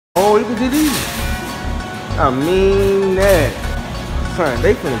Oh, look at these. I mean that. Son,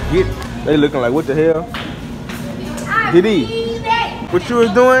 they finna get it. They looking like, what the hell? Diddy, what you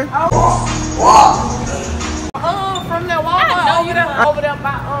was doing? From that Walmart over there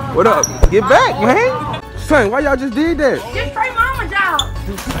by What up? Get back, man. Son, why y'all just did that? just straight mama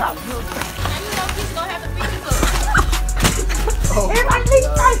job.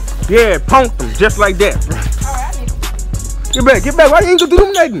 Yeah, punked them just like that. Get back, get back. Why you ain't go do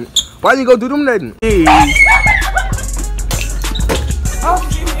them nothing? Why you ain't go do them nothing? Hey.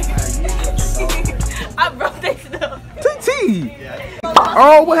 I broke that stuff. TT.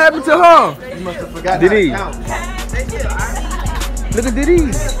 Oh, what happened to her? You must have forgot. Diddy. Look at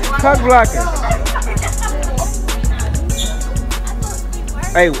Diddy. Cock blocking.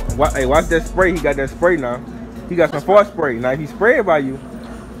 Hey, watch that spray. He got that spray now. He got some fart spray. Now he sprayed by you.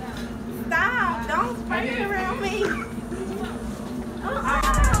 Stop. Don't spray it around me.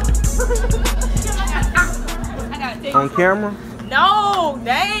 On camera? No,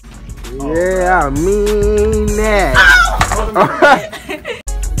 dang. Yeah, I mean that.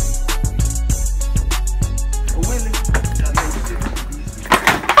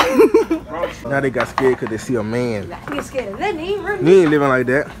 Now they got scared because they see a man. You get scared of nothing. He ain't You ain't living like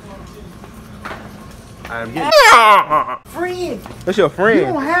that. I'm getting friends. That's your friend. You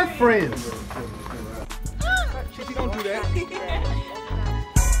don't have friends. She don't do that.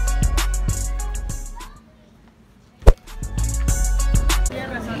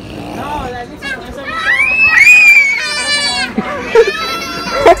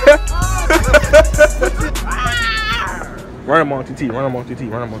 Run him on TT, run him on TT,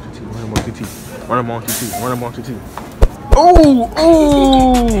 run him on TT, run him on TT, run him on TT, run him on TT. Oh,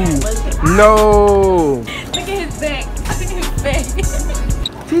 oh, no. Look at his back. Look at his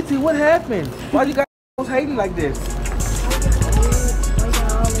back. TT, what happened? Why you guys hating like this?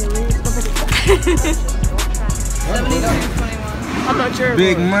 I'm not sure.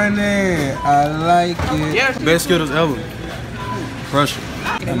 Big money, I like it. Yeah. Best Skittles ever. Pressure.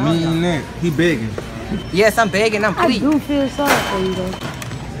 I mean that. He begging. Yes, I'm begging. I'm I pleading. do feel sorry for you though.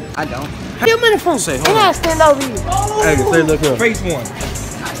 I don't. Your money from? Say, And hold I on. stand over you. Hey, say, look here. Face one.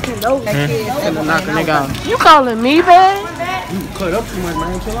 Stand over you. And I'm knocking nigga out. You calling me, babe? You cut up too much,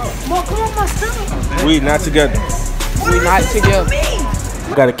 man. Chill out. Well, come on, my stomach. We not together. We not together.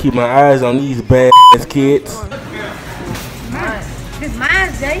 Gotta keep my eyes on these bad ass kids. It's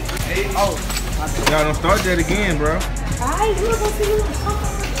mine, Jay. Y'all don't start that again, bro. Alright, you gonna see you.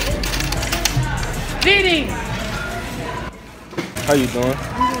 Diddy. How you doing?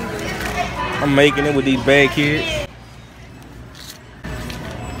 I'm making it with these bad kids.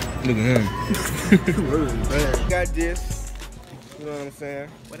 Look at him. Got this. You know what I'm saying?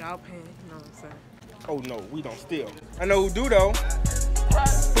 Without paying, you know what I'm saying? Oh no, we don't steal. I know who do though.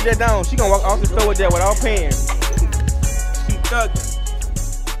 Put that down. She gonna walk off the store with that without paying. She thugging.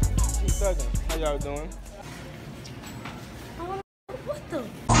 She thugging. How y'all doing? What the?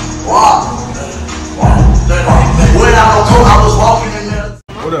 When I was walking in there.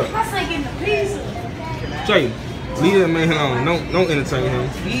 What up? I say getting the pizza. Jay, leave that man alone. Don't entertain him.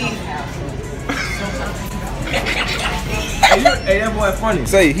 Hey, that boy funny.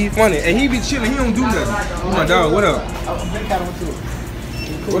 Say, he funny. And he be chilling. He don't do nothing. Oh, my dog, what up?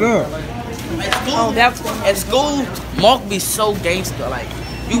 What up? Oh, that's at school. Mark be so gangster. Like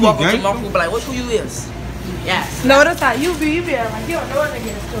you walk up to Mark, and be like, "What who you is?" Yes. No, that's how you be. You be like, you don't know what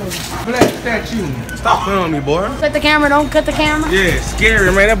nigga is doing. Black statue. Stop playing on me, boy. Cut the camera, don't cut the camera. Yeah,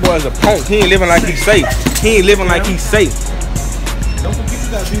 scary, man. That boy's a punk. He ain't living like he's safe. He ain't living like he's safe. Don't forget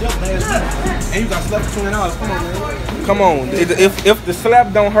you got beat up last week. And you got slapped for $20. Come on, man. Come on. If the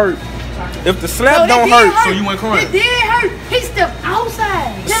slap don't hurt, if the slap don't hurt, So you went crying. It did hurt. He stepped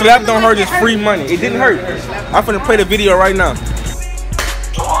outside. the slap don't hurt, it's free money. It didn't hurt. I'm finna play the video right now.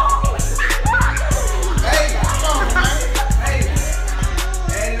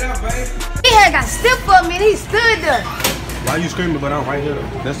 He had got stiff up me and he stood there. Why you screaming, but I'm right here,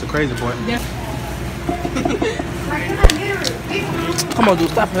 though? That's the crazy part. Come on, dude.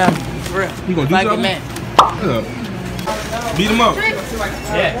 Stop laughing. For real. You gonna do Like a something? man. Yeah. Beat him up.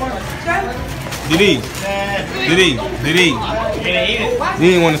 Diddy.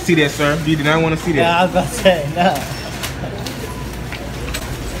 You didn't want to see that, sir. You did not want to see that. Yeah, I was about to say, no.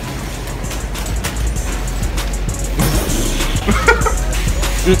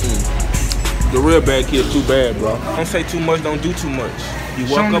 The real bad kid's too bad, bro. Don't say too much, don't do too much. You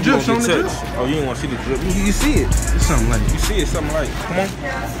walk up, you gonna get touched. Oh, you didn't want to see the drip. You see it. It's something like it. You see it, something like it. Come on.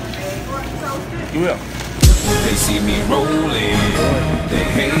 Give it up. They see me rolling, they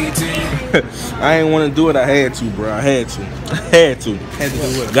hating. I ain't want to do it. I had to, bro. I had to. Had to do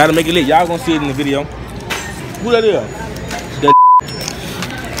it. Gotta make it lit. Y'all gonna see it in the video. Who that is?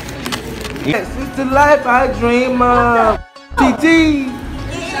 Yes, it's the life I dream of. TT.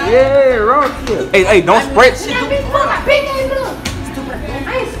 Yeah, wrong shit. Hey, don't spray. I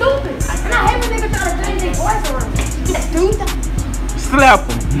ain't stupid. And I hate when niggas try to change their voice around. Stupid. Slap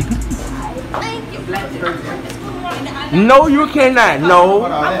him. Thank you. No, you cannot. No.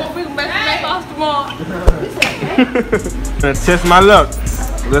 I'm gonna bring back the house tomorrow. Let's test my luck.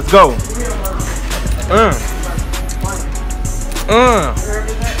 Let's go.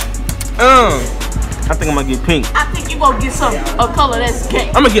 I think I'm gonna get pink. I think you gonna get some a color that's gay.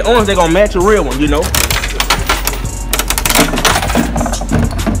 I'm gonna get orange. They gonna match a real one, you know.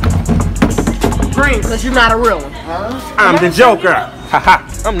 Green, cause you're not a real one. I'm the Joker. Haha.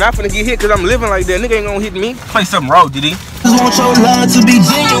 I'm not finna get hit cause I'm living like that. Nigga ain't gonna hit me. Play something raw, did he? Just want your love to be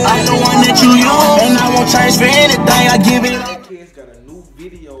genuine. I'm the one that you use, and I won't change for anything. I give it. Kid's got a new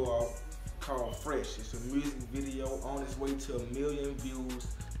video out called Fresh. It's a music video on its way to 1 million views.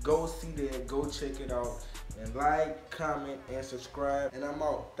 Go see that. Go check it out. And like, comment, and subscribe. And I'm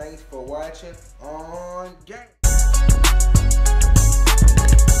out. Thanks for watching on Gang.